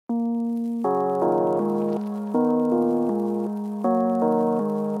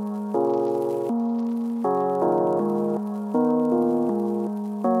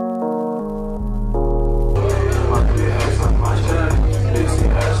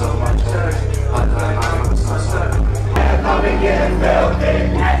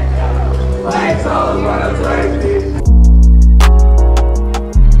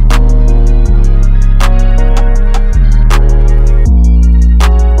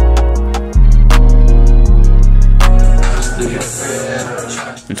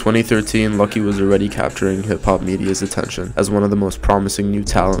2013, Lucki was already capturing hip-hop media's attention as one of the most promising new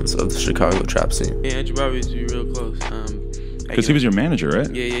talents of the Chicago trap scene. Yeah, Andrew Bobby used to be real close. Because he was your manager,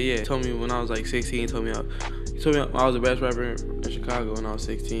 right? Yeah. Told me when I was like 16, he told me I was the best rapper in Chicago when I was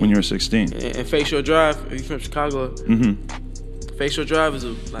 16. When you were 16? And Facial Drive, if you're from Chicago, Facial Drive is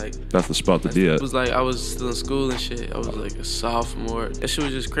that's the spot to be at. It was like I was still in school and shit. I was like a sophomore. That shit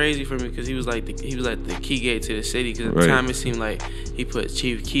was just crazy for me because he was like the key gate to the city. Because at the time it seemed like he put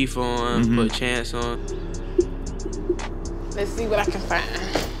Chief Keef on, put Chance on. Let's see what I can find.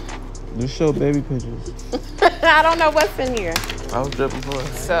 Just show baby pictures. I don't know what's in here. I was dripping for it.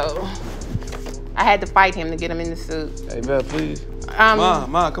 So I had to fight him to get him in the suit. Hey, Beth, please.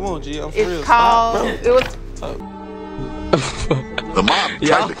 Ma, come on, G. I'm for real. It's called. It was. The mob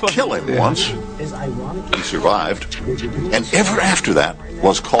tried to kill him once. He survived, and ever after that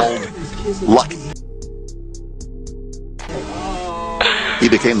was called Lucki. He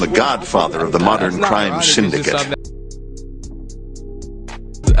became the godfather of the modern crime syndicate.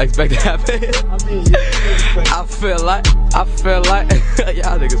 I expect to happen. I feel like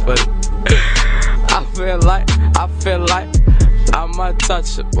y'all niggas funny. I feel like I might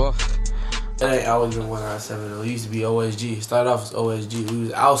touch it, boy. It ain't always been 197 though. It used to be OSG. It started off as OSG. We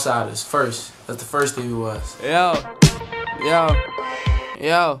was outsiders first. That's the first thing we was. Yo.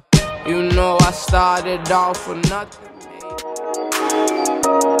 You know I started off with nothing.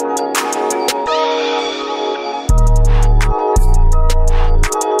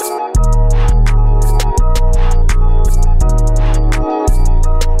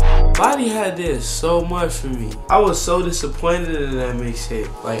 Body had this so much for me. I was so disappointed in that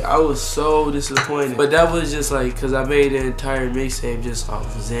mixtape. Like, I was so disappointed. But that was just like, cause I made the entire mixtape just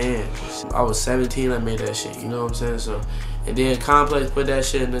off Zan. I was 17, I made that shit, you know what I'm saying? So, and then Complex put that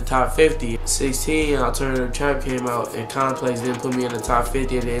shit in the top 50. 16, Alternative Trap came out, and Complex didn't put me in the top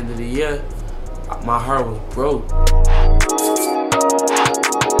 50 at the end of the year. My heart was broke.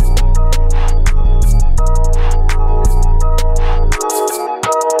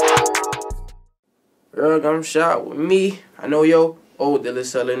 Girl, come shot with me. I know yo old dealer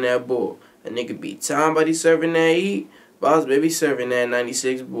selling that bull. A nigga be time, buddy serving that heat. Boss baby serving that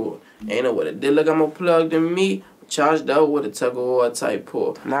 96 bull. Ain't no what a dealer got more plugged than me. Charged up with a tug of war type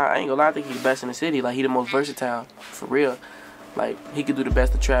pull. Nah, I ain't gonna lie, I think he's the best in the city. Like, he the most versatile, for real. Like, he could do the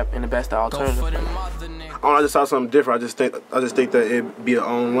best of trap and the best of alternative. I just saw something different. I just think that it'd be a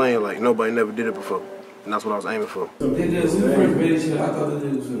own lane. Like, nobody never did it before, and that's what I was aiming for. I thought the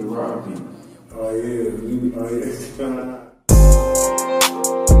niggas was the raw people. Oh yeah.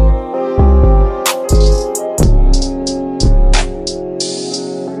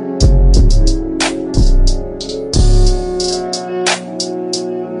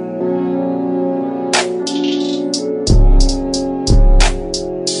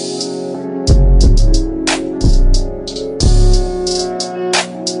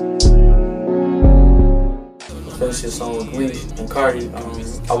 First song with Bleach and Cardi.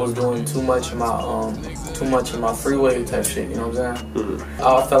 I was doing too much of my freeway type shit. You know what I'm saying?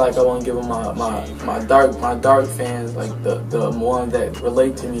 I felt like I want to give them my dark fans, like the ones that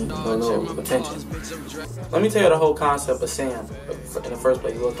relate to me, a little attention. Let me tell you the whole concept of Sam. In the first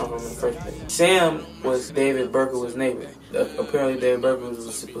place, where it come from in the first place. Sam was David Berkowit's neighbor. Apparently, David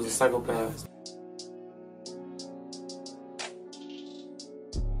Berkowitz was a psychopath.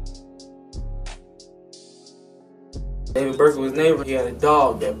 David Berkowit's neighbor, he had a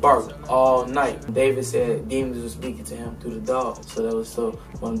dog that barked all night. David said demons were speaking to him through the dog. So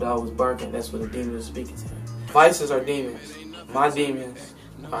when the dog was barking, that's what the demons were speaking to him. Vices are demons. My demons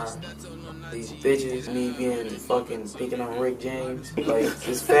are these bitches, me being fucking picking on Rick James. Like,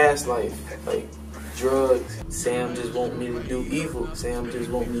 this fast life, like drugs. Sam just want me to do evil. Sam just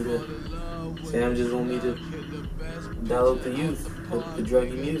want me to develop the youth with the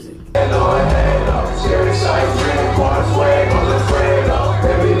druggy music.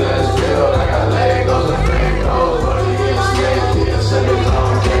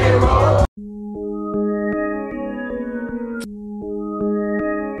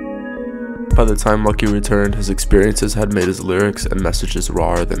 By the time Lucki returned, his experiences had made his lyrics and messages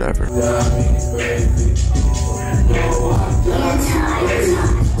rawer than ever.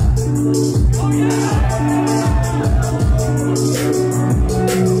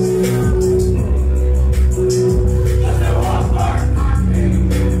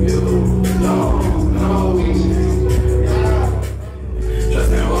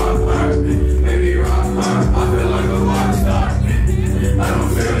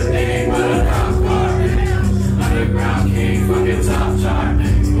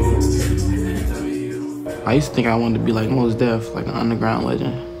 I used to think I wanted to be like Mos Def, like an underground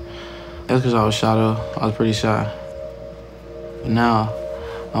legend. That's because I was shy though. I was pretty shy. But now,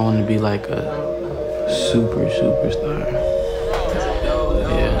 I want to be like a superstar.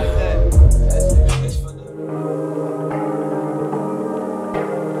 Yeah.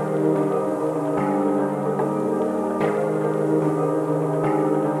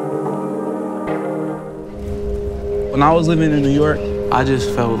 When I was living in New York, I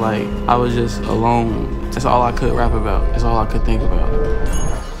just felt like I was just alone. That's all I could rap about. That's all I could think about.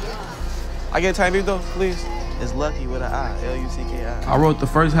 I get time though, please. It's Lucki with an I, L-U-C-K-I. I wrote the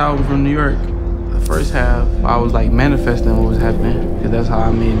first album from New York. The first half, I was like manifesting what was happening, because that's how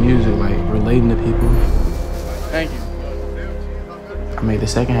I made music, like relating to people. Thank you. I made the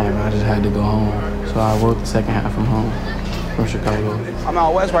second half, and I just had to go home. So I wrote the second half from home, from Chicago. I'm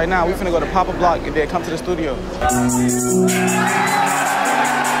out west right now. We finna go to Papa Block and then come to the studio.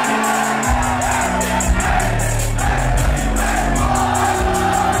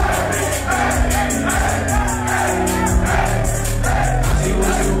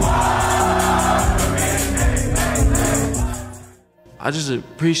 I just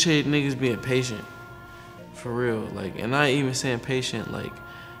appreciate niggas being patient, for real. Like, and not even saying patient, like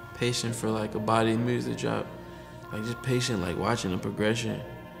patient for like a body of music drop. Like just patient, like watching the progression.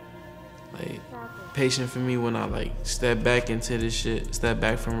 Like patient for me when I like step back into this shit, step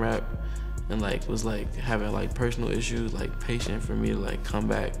back from rap, and like was like having like personal issues. Like patient for me to like come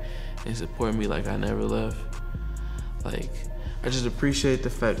back and support me like I never left. Like I just appreciate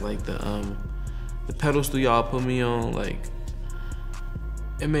the fact like the pedestal y'all put me on, like.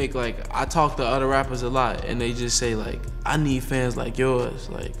 It make like, I talk to other rappers a lot and they just say like, I need fans like yours,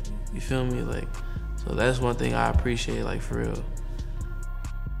 like, you feel me? Like, so that's one thing I appreciate, like for real.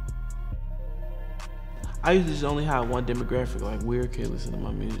 I used to just only have one demographic, like weird kids listen to my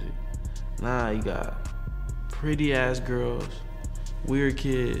music. Nah, you got pretty ass girls, weird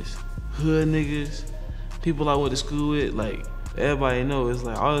kids, hood niggas, people I went to school with, like everybody know it's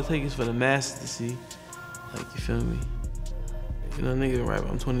like all it takes is for the masses to see. Like, you feel me? You know, nigga rap.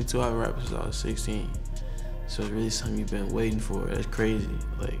 I'm 22. I've been rapping since I was 16. So it's really something you've been waiting for. That's crazy.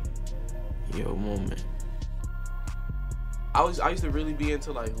 Like, your moment. I used to really be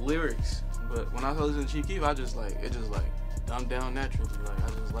into like lyrics, but when I was listening to Chief Keef, it just dumbed down naturally. Like I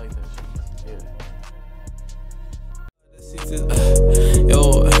just like that shit.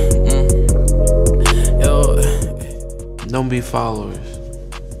 Yeah. Don't be followers.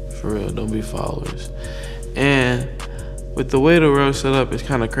 For real, don't be followers. And with the way the world's set up, it's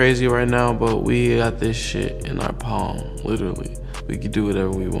kind of crazy right now, but we got this shit in our palm, literally. We can do whatever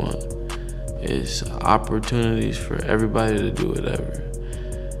we want. It's opportunities for everybody to do whatever.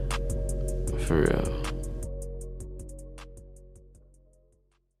 For real.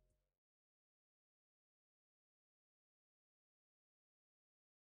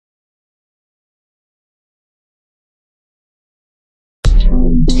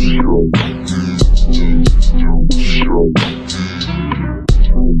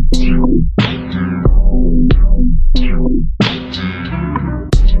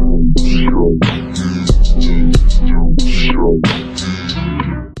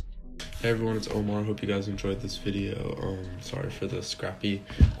 Hey everyone, it's Omar. Hope you guys enjoyed this video. Sorry for the scrappy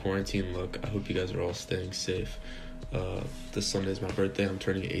quarantine look. I hope you guys are all staying safe. This Sunday is my birthday. I'm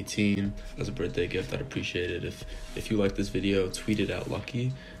turning 18. As a birthday gift, I'd appreciate it if you like this video, tweet it at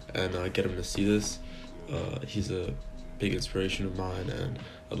Lucki and get him to see this. He's a big inspiration of mine, and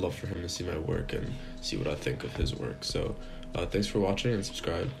I'd love for him to see my work and see what I think of his work. So thanks for watching, and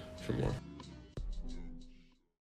subscribe for more.